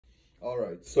All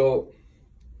right, so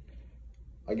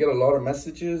I get a lot of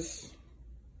messages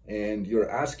and you're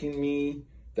asking me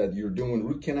that you're doing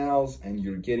root canals and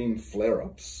you're getting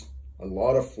flare-ups, a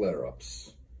lot of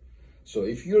flare-ups. So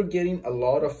if you're getting a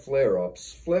lot of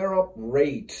flare-ups, flare-up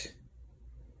rate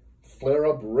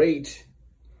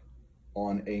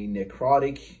on a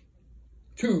necrotic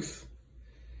tooth,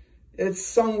 it's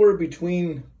somewhere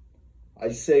between, I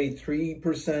say,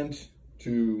 3%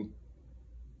 to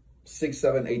 6,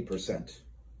 7, 8%.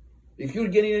 If you're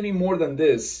getting any more than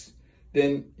this,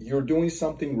 then you're doing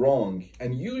something wrong.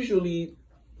 And usually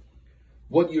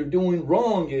what you're doing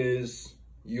wrong is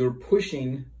you're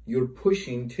pushing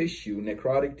tissue,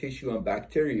 necrotic tissue and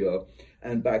bacterial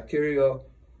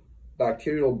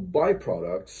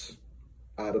byproducts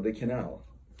out of the canal.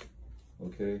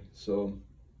 Okay, so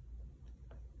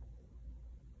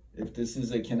if this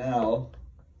is a canal,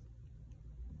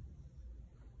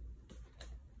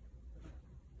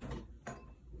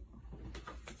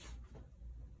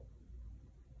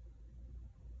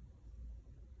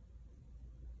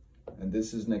 and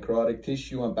this is necrotic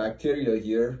tissue and bacteria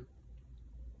here,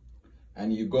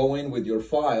 and you go in with your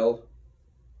file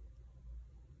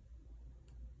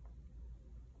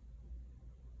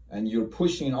and you're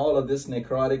pushing all of this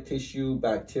necrotic tissue,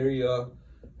 bacteria,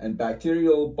 and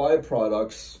bacterial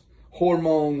byproducts,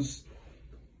 hormones,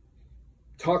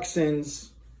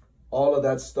 toxins, all of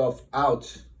that stuff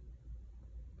out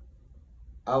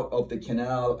of the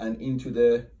canal and into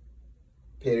the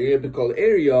periapical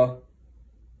area.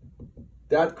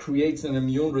 That creates an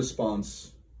immune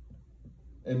response.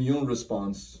 And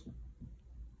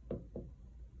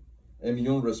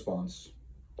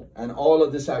all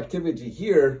of this activity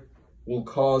here will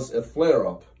cause a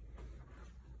flare-up,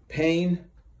 pain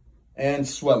and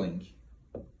swelling.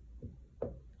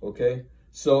 Okay,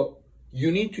 so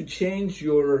you need to change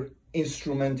your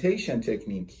instrumentation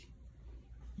technique.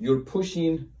 You're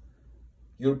pushing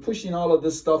all of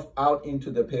this stuff out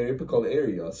into the periapical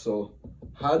area. So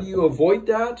how do you avoid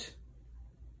that?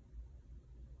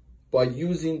 By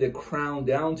using the crown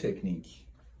down technique.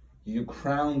 You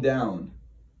crown down,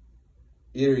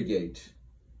 irrigate.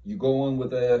 You go in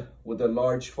with a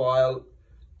large file,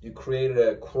 you create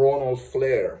a coronal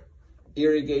flare,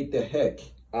 irrigate the heck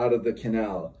out of the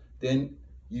canal. Then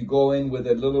you go in with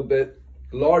a little bit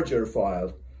larger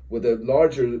file, with a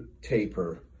larger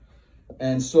taper,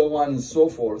 and so on and so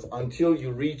forth until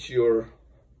you reach your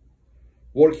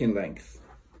working length.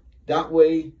 That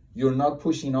way, you're not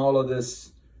pushing all of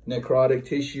this necrotic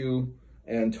tissue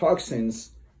and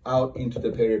toxins out into the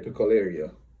periapical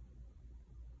area.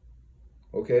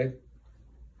 Okay?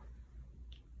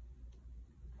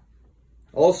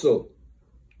 Also,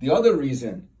 the other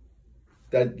reason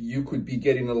that you could be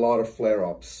getting a lot of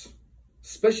flare-ups,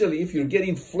 especially if you're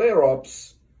getting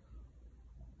flare-ups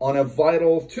on a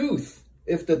vital tooth.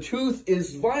 If the tooth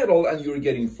is vital and you're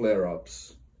getting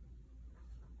flare-ups,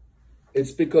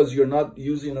 it's because you're not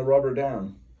using a rubber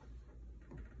dam.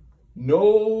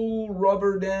 No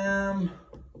rubber dam.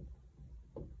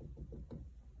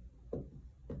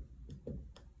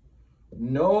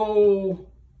 No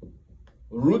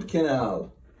root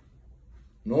canal.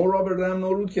 No rubber dam,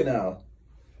 no root canal.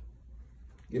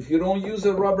 If you don't use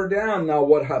a rubber dam, now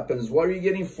what happens? Why are you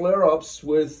getting flare-ups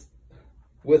with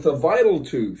a vital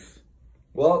tooth?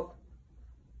 Well,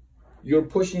 you're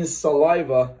pushing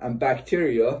saliva and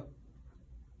bacteria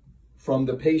from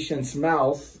the patient's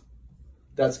mouth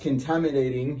that's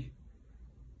contaminating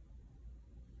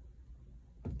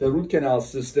the root canal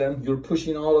system. You're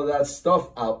pushing all of that stuff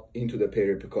out into the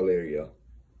periapical area.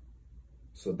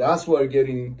 So that's why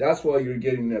you're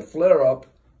getting a flare-up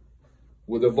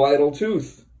with a vital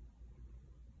tooth.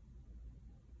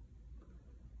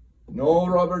 No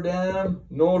rubber dam,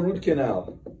 no root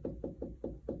canal.